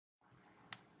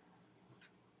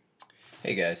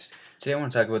Hey guys, today I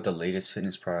want to talk about the latest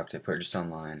fitness product I purchased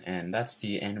online, and that's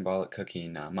the Anabolic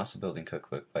Cooking Muscle Building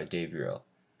Cookbook by Ruel.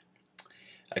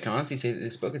 I can honestly say that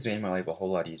this book has made my life a whole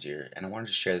lot easier, and I wanted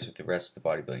to share this with the rest of the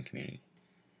bodybuilding community.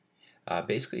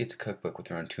 Basically, it's a cookbook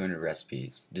with around 200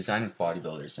 recipes, designed with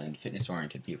bodybuilders and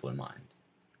fitness-oriented people in mind.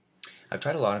 I've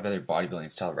tried a lot of other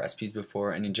bodybuilding style recipes before,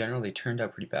 and in general they turned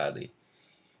out pretty badly.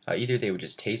 Either they would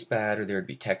just taste bad, or there would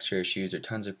be texture issues, or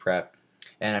tons of prep,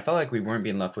 and I felt like we weren't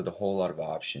being left with a whole lot of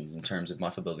options in terms of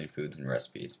muscle building foods and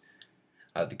recipes.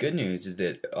 The good news is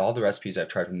that all the recipes I've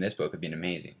tried from this book have been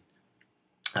amazing.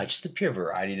 Just the pure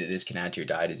variety that this can add to your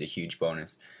diet is a huge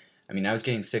bonus. I mean, I was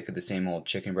getting sick of the same old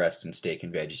chicken breast and steak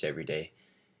and veggies every day,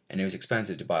 and it was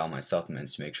expensive to buy all my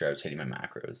supplements to make sure I was hitting my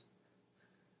macros.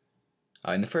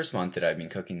 In the first month that I've been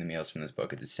cooking the meals from this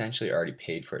book, it's essentially already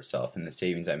paid for itself in the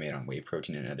savings I made on whey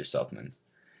protein and other supplements.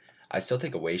 I still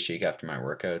take a whey shake after my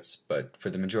workouts, but for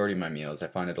the majority of my meals, I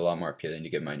find it a lot more appealing to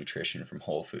get my nutrition from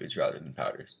whole foods rather than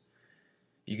powders.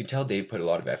 You can tell Dave put a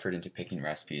lot of effort into picking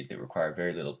recipes that require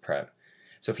very little prep,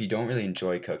 so if you don't really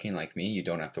enjoy cooking like me, you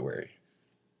don't have to worry.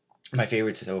 My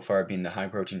favorites so far have been the high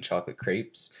protein chocolate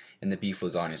crepes and the beef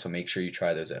lasagna, so make sure you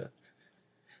try those out.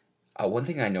 One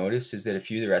thing I noticed is that a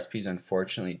few of the recipes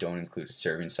unfortunately don't include a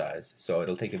serving size, so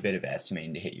it'll take a bit of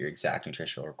estimating to hit your exact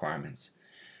nutritional requirements.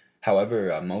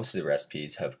 However, most of the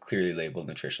recipes have clearly labeled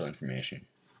nutritional information.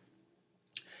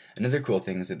 Another cool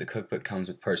thing is that the cookbook comes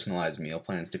with personalized meal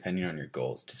plans depending on your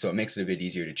goals, so it makes it a bit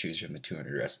easier to choose from the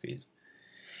 200 recipes.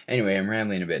 Anyway, I'm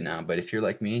rambling a bit now, but if you're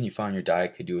like me and you find your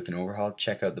diet could do with an overhaul,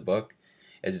 check out the book,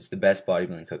 as it's the best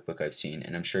bodybuilding cookbook I've seen,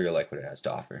 and I'm sure you'll like what it has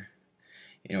to offer.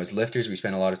 You know, as lifters, we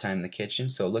spend a lot of time in the kitchen,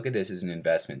 so look at this as an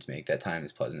investment to make that time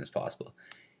as pleasant as possible.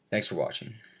 Thanks for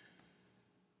watching.